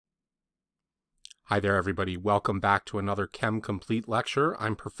Hi there, everybody. Welcome back to another Chem Complete lecture.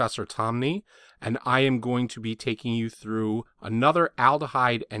 I'm Professor Tomney, and I am going to be taking you through another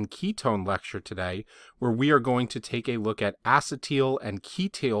aldehyde and ketone lecture today, where we are going to take a look at acetyl and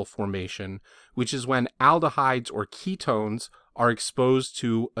ketal formation, which is when aldehydes or ketones are exposed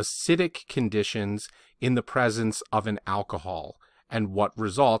to acidic conditions in the presence of an alcohol. And what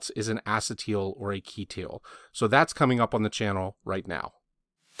results is an acetyl or a ketal. So that's coming up on the channel right now.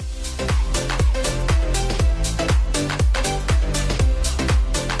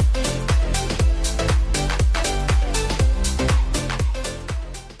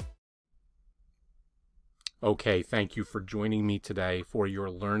 Okay, thank you for joining me today for your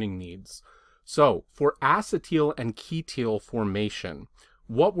learning needs. So, for acetyl and ketal formation,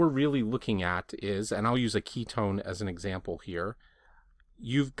 what we're really looking at is, and I'll use a ketone as an example here,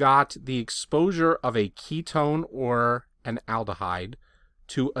 you've got the exposure of a ketone or an aldehyde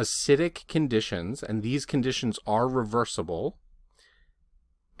to acidic conditions, and these conditions are reversible.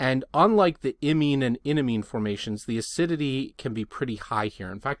 And unlike the imine and enamine formations, the acidity can be pretty high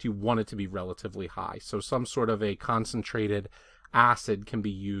here. In fact, you want it to be relatively high. So some sort of a concentrated acid can be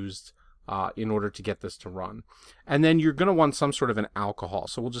used in order to get this to run. And then you're going to want some sort of an alcohol.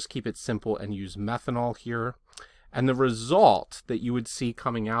 So we'll just keep it simple and use methanol here. And the result that you would see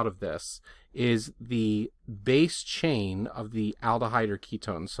coming out of this is the base chain of the aldehyde or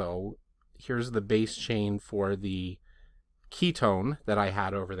ketone. So here's the base chain for the ketone that I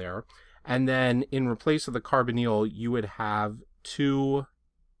had over there, and then in replace of the carbonyl you would have two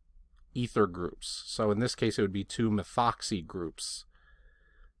ether groups. So in this case it would be two methoxy groups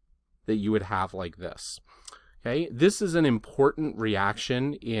that you would have like this. Okay, this is an important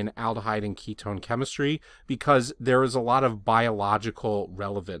reaction in aldehyde and ketone chemistry because there is a lot of biological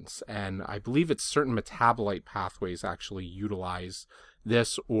relevance, and I believe it's certain metabolite pathways actually utilize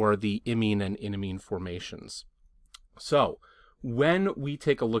this, or the imine and enamine formations. So when we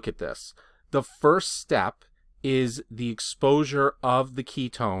take a look at this, the first step is the exposure of the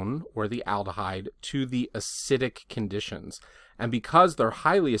ketone or the aldehyde to the acidic conditions. And because they're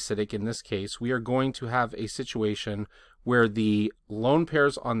highly acidic in this case, we are going to have a situation where the lone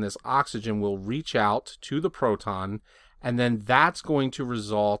pairs on this oxygen will reach out to the proton, and then that's going to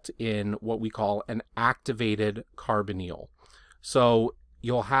result in what we call an activated carbonyl. So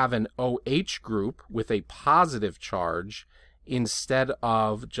you'll have an OH group with a positive charge instead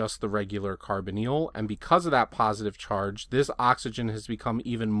of just the regular carbonyl, and because of that positive charge, this oxygen has become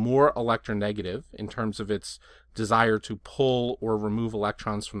even more electronegative in terms of its desire to pull or remove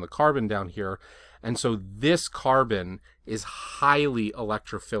electrons from the carbon down here, and so this carbon is highly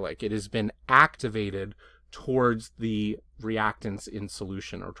electrophilic. It has been activated towards the reactants in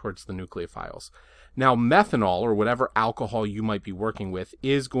solution, or towards the nucleophiles. Now methanol, or whatever alcohol you might be working with,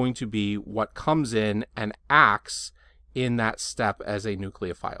 is going to be what comes in and acts in that step as a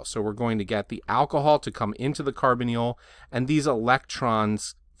nucleophile. So we're going to get the alcohol to come into the carbonyl, and these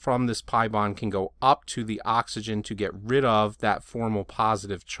electrons from this pi bond can go up to the oxygen to get rid of that formal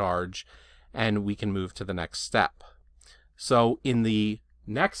positive charge, and we can move to the next step. So in the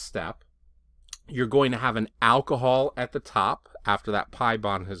next step, you're going to have an alcohol at the top after that pi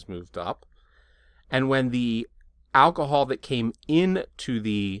bond has moved up. And when the alcohol that came into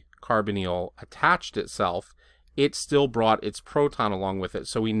the carbonyl attached itself, it still brought its proton along with it.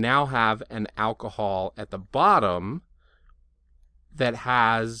 So we now have an alcohol at the bottom that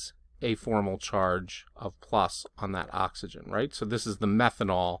has a formal charge of plus on that oxygen, right? So this is the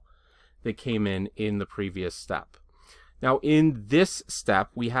methanol that came in the previous step. Now in this step,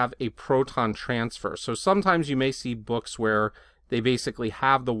 we have a proton transfer. So sometimes you may see books where they basically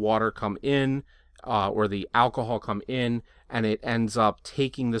have the water come in, or the alcohol come in, and it ends up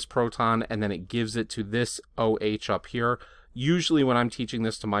taking this proton and then it gives it to this OH up here. Usually when I'm teaching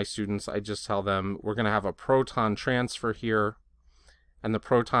this to my students, I just tell them we're going to have a proton transfer here, and the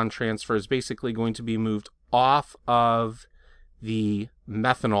proton transfer is basically going to be moved off of the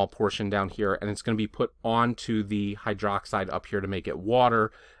methanol portion down here, and it's going to be put onto the hydroxide up here to make it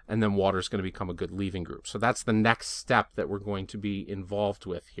water, and then water is going to become a good leaving group. So that's the next step that we're going to be involved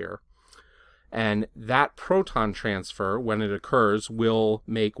with here. And that proton transfer, when it occurs, will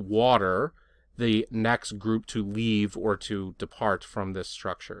make water the next group to leave or to depart from this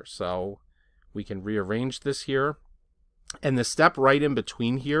structure. So we can rearrange this here. And the step right in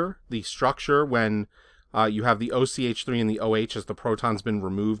between here, the structure when you have the OCH3 and the OH as the proton's been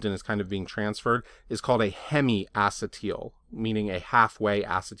removed and is kind of being transferred, is called a Hemi Acetyl, meaning a halfway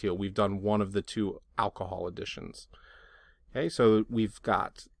acetyl. We've done one of the two alcohol additions. Okay, so we've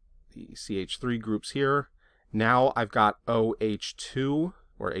got the CH3 groups here. Now I've got OH2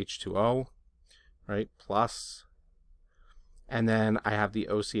 or H2O right, plus, and then I have the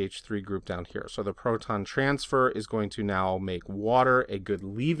OCH3 group down here. So the proton transfer is going to now make water a good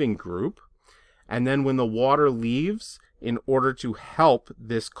leaving group. And then when the water leaves, in order to help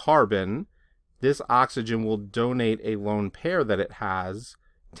this carbon, this oxygen will donate a lone pair that it has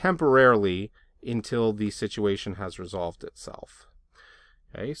temporarily until the situation has resolved itself.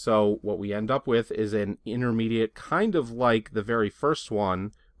 Okay, so what we end up with is an intermediate, kind of like the very first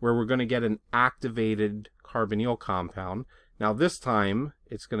one, where we're going to get an activated carbonyl compound. Now this time,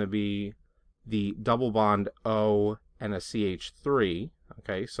 it's going to be the double bond O and a CH3.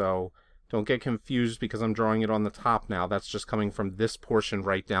 Okay, so don't get confused because I'm drawing it on the top now. That's just coming from this portion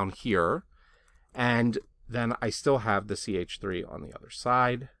right down here. And then I still have the CH3 on the other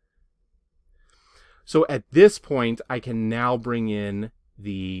side. So at this point, I can now bring in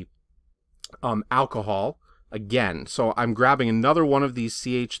the alcohol again. So I'm grabbing another one of these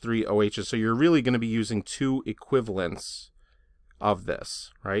CH3 OHs. So you're really going to be using two equivalents of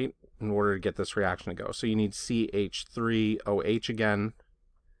this, right, in order to get this reaction to go. So you need CH3OH again.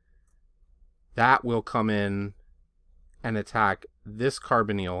 That will come in and attack this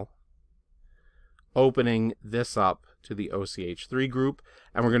carbonyl, opening this up to the OCH3 group.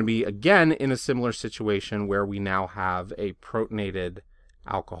 And we're going to be again in a similar situation where we now have a protonated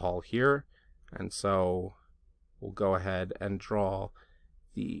alcohol here. And so we'll go ahead and draw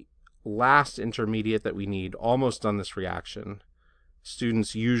the last intermediate that we need, almost done this reaction.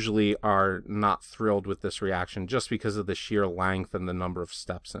 Students usually are not thrilled with this reaction just because of the sheer length and the number of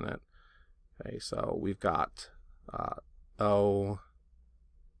steps in it. Okay, so we've got O,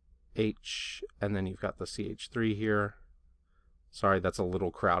 H, and then you've got the CH3 here. Sorry, that's a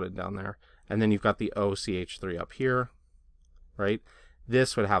little crowded down there. And then you've got the OCH3 up here, right?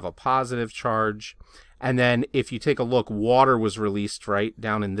 This would have a positive charge. And then if you take a look, water was released right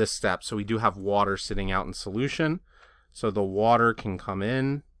down in this step. So we do have water sitting out in solution. So the water can come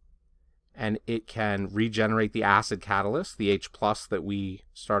in and it can regenerate the acid catalyst, the H+ that we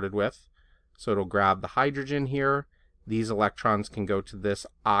started with. So it'll grab the hydrogen here. These electrons can go to this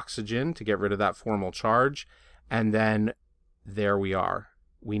oxygen to get rid of that formal charge. And then there we are.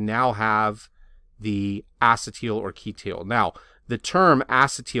 We now have the acetyl or ketal. Now, the term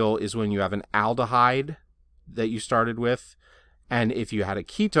acetyl is when you have an aldehyde that you started with. And if you had a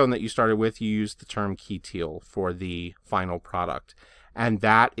ketone that you started with, you use the term ketal for the final product. And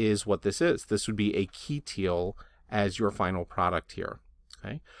that is what this is. This would be a ketal as your final product here.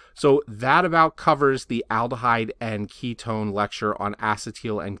 Okay, so that about covers the aldehyde and ketone lecture on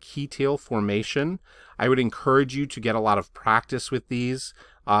acetyl and ketal formation. I would encourage you to get a lot of practice with these.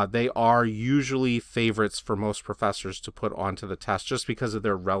 They are usually favorites for most professors to put onto the test just because of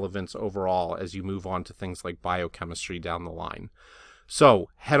their relevance overall as you move on to things like biochemistry down the line. So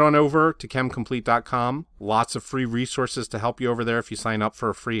head on over to chemcomplete.com. Lots of free resources to help you over there if you sign up for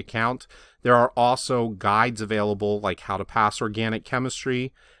a free account. There are also guides available like how to pass organic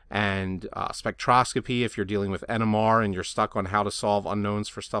chemistry and spectroscopy if you're dealing with NMR and you're stuck on how to solve unknowns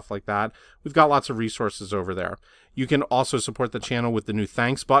for stuff like that. We've got lots of resources over there. You can also support the channel with the new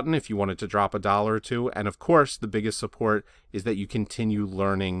thanks button if you wanted to drop $1 or $2. And of course, the biggest support is that you continue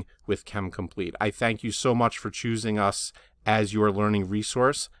learning with ChemComplete. I thank you so much for choosing us as your learning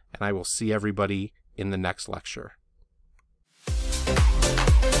resource, and I will see everybody in the next lecture.